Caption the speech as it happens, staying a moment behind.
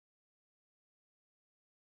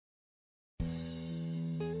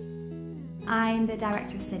I'm the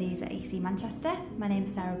Director of Studies at AC Manchester. My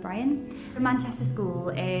name's Sarah Bryan. The Manchester School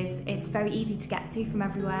it's very easy to get to from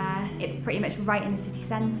everywhere. It's pretty much right in the city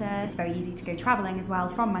centre. It's very easy to go travelling as well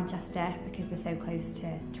from Manchester because we're so close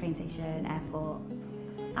to train station, airport.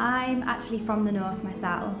 I'm actually from the north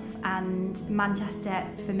myself, and Manchester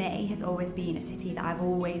for me has always been a city that I've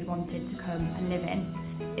always wanted to come and live in.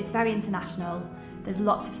 It's very international. There's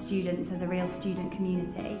lots of students, there's a real student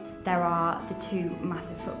community. There are the two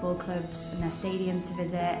massive football clubs and their stadiums to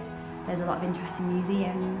visit. There's a lot of interesting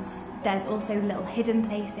museums. There's also little hidden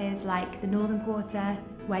places like the Northern Quarter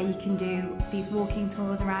where you can do these walking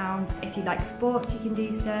tours around. If you like sports, you can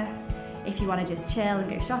do stuff. If you want to just chill and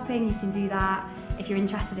go shopping, you can do that. If you're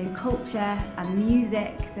interested in culture and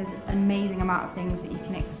music, there's an amazing amount of things that you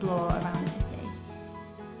can explore around the city.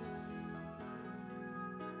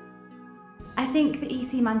 I think the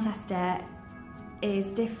EC Manchester is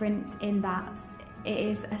different in that it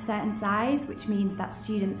is a certain size, which means that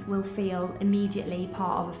students will feel immediately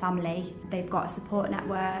part of a family. They've got a support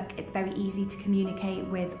network, it's very easy to communicate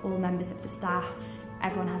with all members of the staff,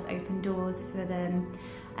 everyone has open doors for them,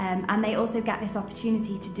 and they also get this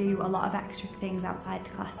opportunity to do a lot of extra things outside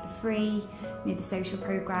class for free. You know, the social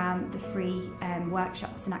programme, the free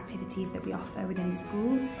workshops and activities that we offer within the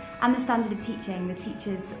school, and the standard of teaching. The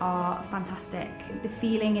teachers are fantastic. The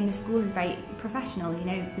feeling in the school is very professional. You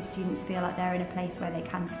know, the students feel like they're in a place where they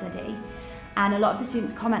can study. And a lot of the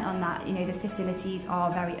students comment on that. You know, the facilities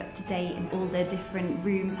are very up to date and all the different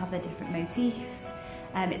rooms have their different motifs.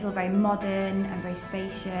 It's all very modern and very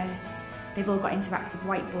spacious. They've all got interactive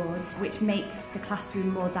whiteboards, which makes the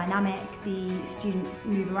classroom more dynamic. The students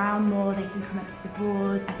move around more, they can come up to the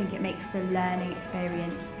board. I think it makes the learning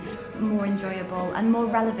experience more enjoyable and more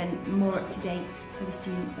relevant, more up to date for the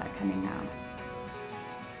students that are coming now.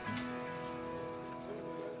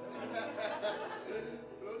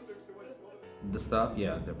 The staff,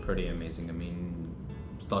 yeah, they're pretty amazing. I mean,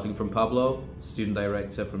 starting from Pablo, student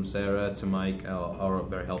director, from Sarah to Mike, are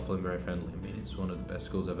very helpful and very friendly. I mean, it's one of the best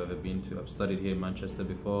schools I've ever been to. I've studied here in Manchester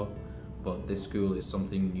before, but this school is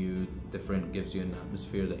something new, different, gives you an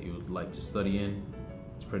atmosphere that you would like to study in.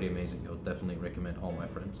 It's pretty amazing. I would definitely recommend all my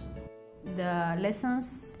friends. The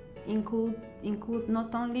lessons include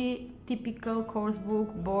not only typical course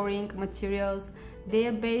book, boring materials. They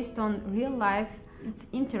are based on real life. It's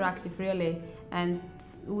interactive, really, and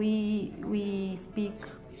we speak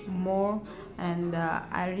more, and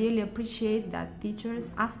I really appreciate that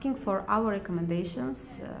teachers asking for our recommendations.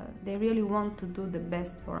 They really want to do the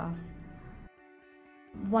best for us.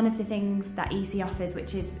 One of the things that EC offers,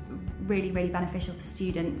 which is really beneficial for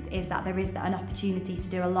students, is that there is an opportunity to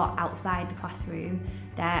do a lot outside the classroom.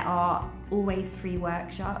 There are always free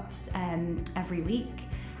workshops every week,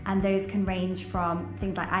 and those can range from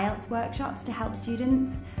things like IELTS workshops to help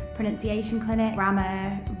students, pronunciation clinic,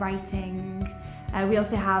 grammar, writing. We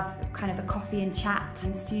also have kind of a coffee and chat,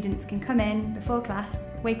 and students can come in before class,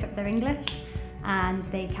 wake up their English, and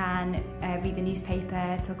they can read the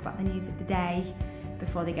newspaper, talk about the news of the day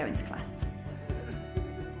before they go into class.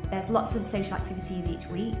 There's lots of social activities each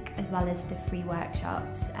week, as well as the free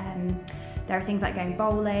workshops. There are things like going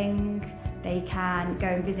bowling. They can go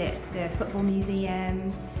and visit the football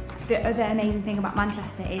museum. The other amazing thing about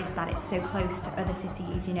Manchester is that it's so close to other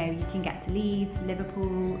cities. You know, you can get to Leeds,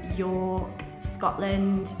 Liverpool, York,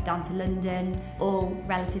 Scotland, down to London, all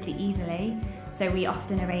relatively easily. So we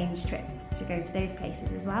often arrange trips to go to those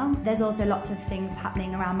places as well. There's also lots of things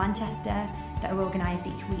happening around Manchester that are organised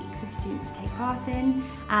each week for the students to take part in,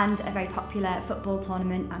 and a very popular football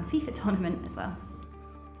tournament and FIFA tournament as well.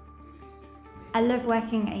 I love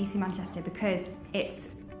working at AC Manchester because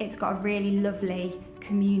it's got a really lovely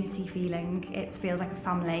community feeling. It feels like a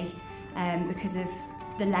family because of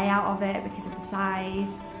the layout of it, because of the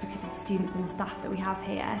size, because of the students and the staff that we have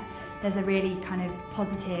here. There's a really kind of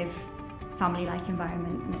positive family-like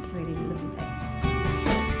environment, and it's a really lovely place.